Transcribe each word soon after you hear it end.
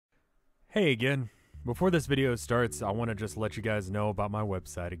Hey again. Before this video starts, I want to just let you guys know about my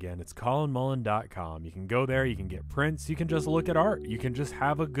website again. It's colinmullen.com. You can go there, you can get prints, you can just look at art. You can just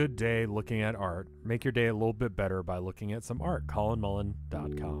have a good day looking at art. Make your day a little bit better by looking at some art.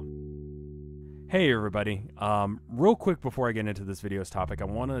 colinmullen.com. Hey everybody. Real quick before I get into this video's topic, I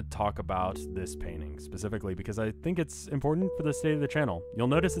want to talk about this painting specifically because I think it's important for the state of the channel. You'll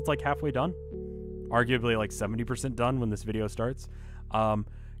notice it's like halfway done. Arguably like 70% done when this video starts.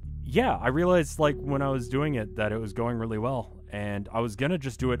 Yeah, I realized like when I was doing it that it was going really well, and I was gonna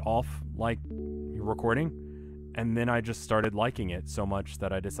just do it off like recording, and then I just started liking it so much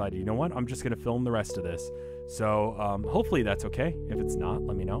that I decided, you know what, I'm just gonna film the rest of this. So hopefully that's okay. If it's not,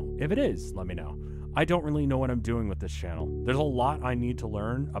 let me know. If it is, let me know. I don't really know what I'm doing with this channel. There's a lot I need to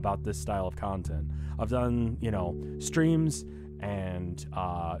learn about this style of content. I've done, streams and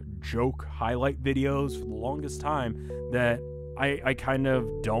joke highlight videos for the longest time that I kind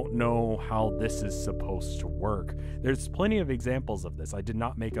of don't know how this is supposed to work. There's plenty of examples of this. I did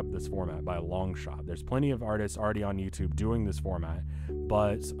not make up this format by a long shot. There's plenty of artists already on YouTube doing this format,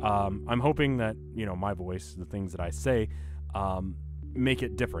 but I'm hoping that, my voice, the things that I say, make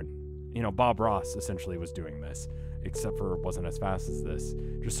it different. Bob Ross essentially was doing this, except for it wasn't as fast as this.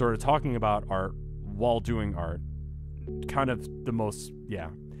 Just sort of talking about art while doing art. Kind of the most, yeah.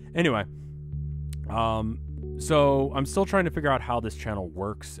 Anyway, so I'm still trying to figure out how this channel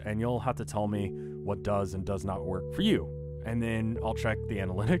works, and you'll have to tell me what does and does not work for you. And then I'll check the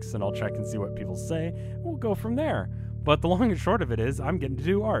analytics and I'll check and see what people say. We'll go from there. But the long and short of it is I'm getting to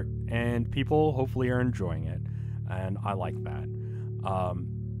do art, and people hopefully are enjoying it. And I like that.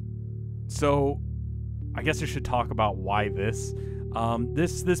 So I guess I should talk about why this.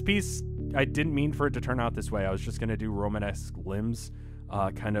 This piece, I didn't mean for it to turn out this way. I was just going to do Romanesque limbs.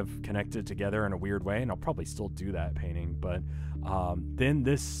 Kind of connected together in a weird way, and I'll probably still do that painting, but then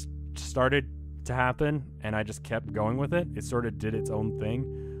this started to happen and I just kept going with it. It sort of did its own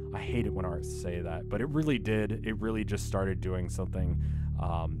thing. I hate it when artists say that, but it really did. It really just started doing something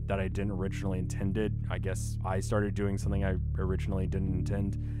that I didn't originally intended. I guess I started doing something I originally didn't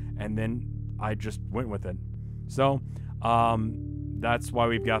intend, and then I just went with it. So that's why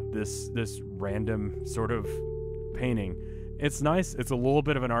we've got this random sort of painting. It's nice. It's a little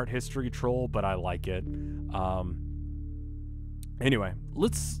bit of an art history troll, but I like it. Anyway,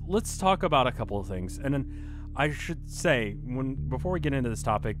 let's talk about a couple of things. And then I should say, before we get into this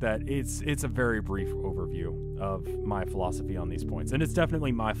topic, that it's a very brief overview of my philosophy on these points. And it's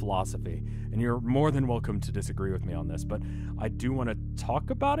definitely my philosophy. And you're more than welcome to disagree with me on this. But I do want to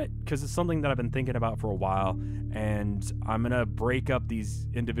talk about it because it's something that I've been thinking about for a while. And I'm going to break up these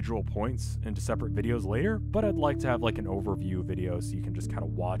individual points into separate videos later. But I'd like to have like an overview video so you can just kind of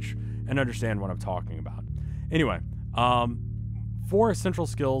watch and understand what I'm talking about. Anyway, 4 essential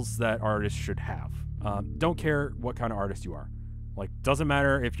skills that artists should have. Don't care what kind of artist you are. Like, doesn't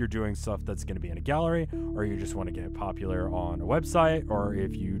matter if you're doing stuff that's going to be in a gallery, or you just want to get popular on a website, or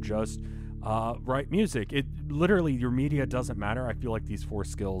if you just write music. It literally, your media doesn't matter. I feel like these 4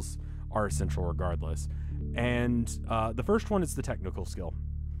 skills are essential regardless. And the first one is the technical skill.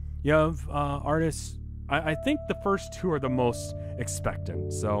 You have artists, I think the first 2 are the most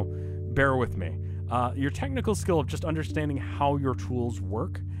expectant, so bear with me. Your technical skill of just understanding how your tools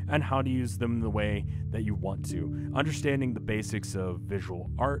work and how to use them the way that you want to. Understanding the basics of visual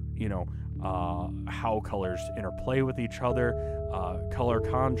art, how colors interplay with each other, color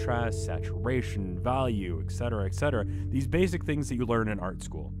contrast, saturation, value, etc., etc. These basic things that you learn in art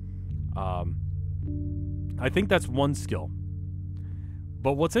school. I think that's one skill.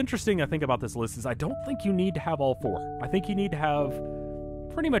 But what's interesting, I think, about this list is I don't think you need to have all 4. I think you need to have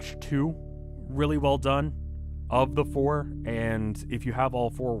pretty much 2 really well done of the 4, and if you have all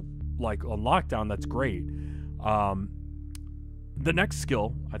 4 like on lockdown, that's great. The next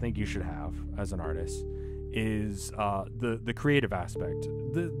skill I think you should have as an artist is the creative aspect.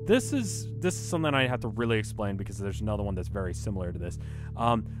 This is something I have to really explain because there's another one that's very similar to this.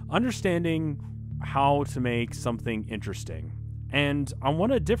 Understanding how to make something interesting. And I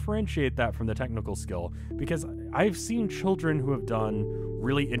want to differentiate that from the technical skill because I've seen children who have done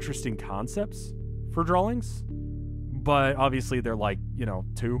really interesting concepts for drawings, but obviously they're like,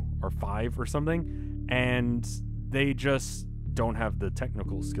 2 or 5 or something, and they just don't have the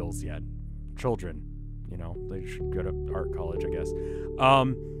technical skills yet. Children, they should go to art college, I guess.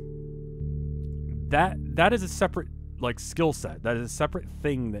 That is a separate skill set. That is a separate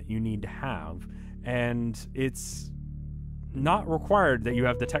thing that you need to have, and it's not required that you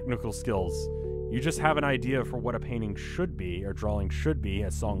have the technical skills. You just have an idea for what a painting should be, or drawing should be,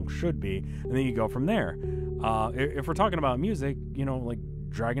 a song should be, and then you go from there. If we're talking about music,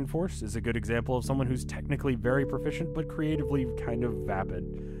 Dragon Force is a good example of someone who's technically very proficient, but creatively kind of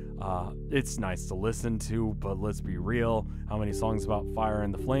vapid. It's nice to listen to, but let's be real. How many songs about fire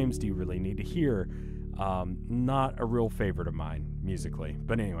and the flames do you really need to hear? Not a real favorite of mine musically.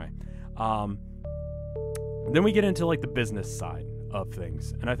 But anyway, then we get into like the business side of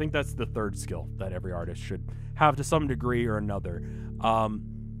things. And I think that's the third skill that every artist should have to some degree or another.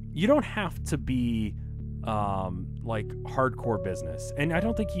 You don't have to be like hardcore business, and I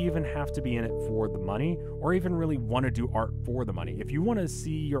don't think you even have to be in it for the money or even really want to do art for the money. If you want to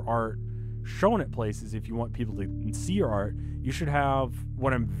see your art shown at places, if you want people to see your art, you should have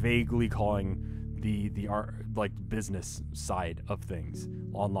what I'm vaguely calling the art, like business side of things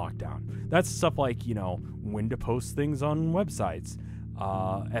on lockdown. That's stuff like, you know, when to post things on websites,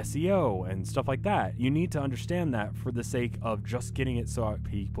 SEO and stuff like that. You need to understand that for the sake of just getting it so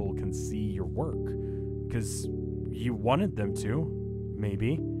people can see your work, because you wanted them to,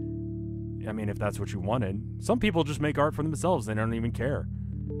 maybe. I mean, if that's what you wanted. Some people just make art for themselves. They don't even care.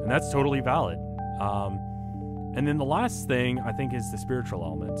 And that's totally valid. And then the last thing, I think, is the spiritual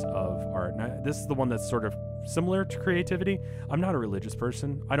element of art. And this is the one that's sort of similar to creativity. I'm not a religious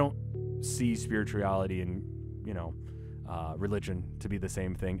person. I don't see spirituality and, you know, religion to be the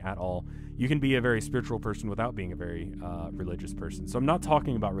same thing at all. You can be a very spiritual person without being a very religious person. So I'm not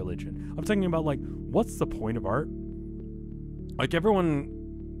talking about religion. I'm talking about, like, what's the point of art? Like,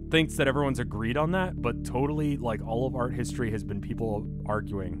 everyone thinks that everyone's agreed on that, but totally, like, all of art history has been people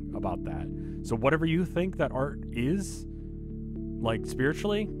arguing about that. So whatever you think that art is, like,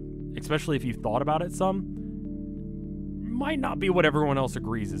 spiritually, especially if you've thought about it some, might not be what everyone else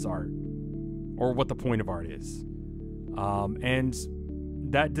agrees is art, or what the point of art is. And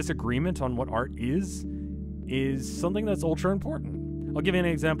that disagreement on what art is something that's ultra important. I'll give you an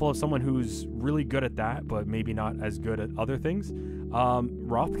example of someone who's really good at that, but maybe not as good at other things.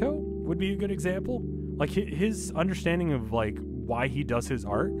 Rothko would be a good example. Like, his understanding of, like, why he does his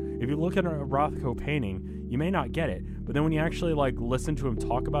art. If you look at a Rothko painting, you may not get it, but then when you actually, like, listen to him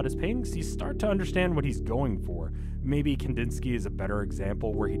talk about his paintings, you start to understand what he's going for. Maybe Kandinsky is a better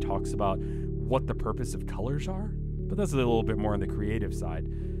example, where he talks about what the purpose of colors are, but that's a little bit more on the creative side.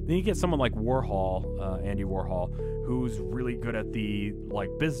 Then you get someone like Warhol, Andy Warhol, who's really good at the, like,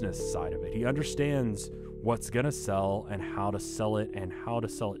 business side of it. He understands what's gonna sell and how to sell it and how to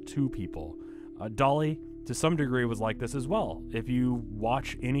sell it to people. Dali, to some degree, was like this as well. If you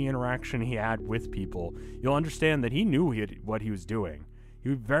watch any interaction he had with people, you'll understand that he knew what he was doing. He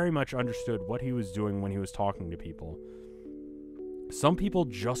very much understood what he was doing when he was talking to people. Some people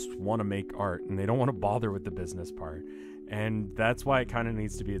just want to make art and they don't want to bother with the business part. And that's why it kind of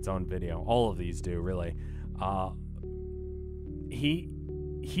needs to be its own video. All of these do, really.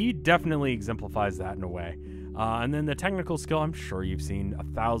 He definitely exemplifies that in a way. And then the technical skill, I'm sure you've seen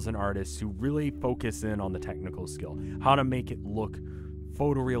 1,000 artists who really focus in on the technical skill, how to make it look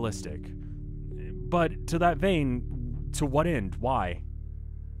photorealistic. But to that vein, to what end? Why?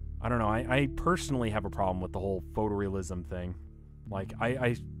 I don't know. I personally have a problem with the whole photorealism thing. Like,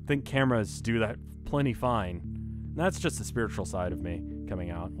 I think cameras do that plenty fine. And that's just the spiritual side of me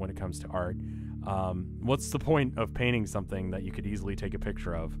coming out when it comes to art. What's the point of painting something that you could easily take a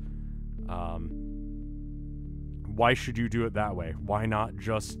picture of? Why should you do it that way? Why not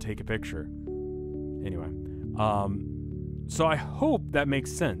just take a picture? Anyway, so I hope that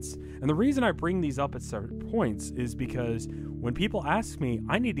makes sense. And the reason I bring these up at certain points is because when people ask me,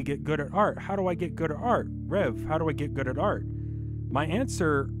 I need to get good at art. How do I get good at art? Rev, how do I get good at art? My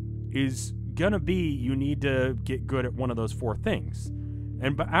answer is gonna be, you need to get good at one of those 4 things.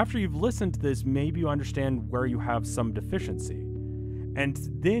 But after you've listened to this, maybe you understand where you have some deficiency. And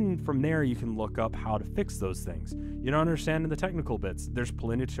then from there, you can look up how to fix those things. You don't understand the technical bits. There's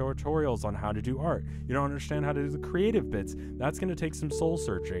plenty of tutorials on how to do art. You don't understand how to do the creative bits. That's going to take some soul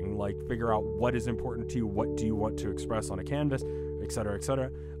searching, like figure out what is important to you, what do you want to express on a canvas, etc., etc.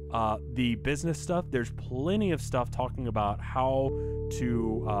 The business stuff, there's plenty of stuff talking about how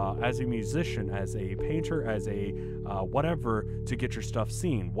to, as a musician, as a painter, as a whatever, to get your stuff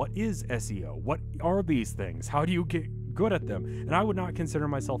seen. What is SEO? What are these things? How do you get good at them? And I would not consider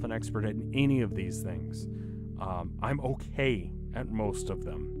myself an expert in any of these things. I'm okay at most of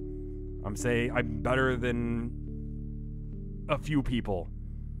them. I'm better than a few people,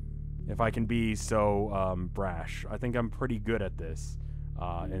 if I can be so brash. I think I'm pretty good at this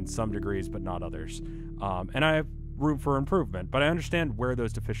in some degrees, but not others. And I have room for improvement, but I understand where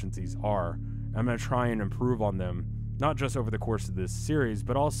those deficiencies are. I'm going to try and improve on them, not just over the course of this series,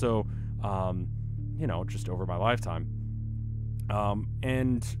 but also, just over my lifetime.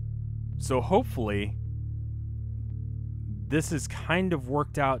 And so hopefully this is kind of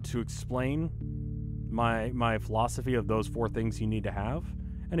worked out to explain my philosophy of those 4 things you need to have.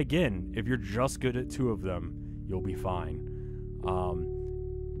 And again, if you're just good at 2 of them, you'll be fine.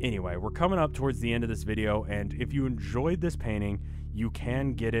 Anyway, we're coming up towards the end of this video, and if you enjoyed this painting, you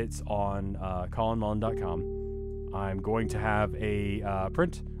can get it on colinmullen.com. I'm going to have a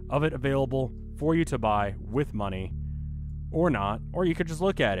print of it available for you to buy with money, or not, or you could just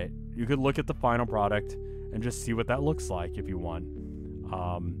look at it. You could look at the final product and just see what that looks like if you want.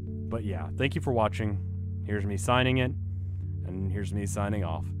 But yeah, thank you for watching. Here's me signing it, and here's me signing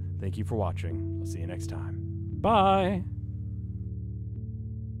off. Thank you for watching. I'll see you next time. Bye!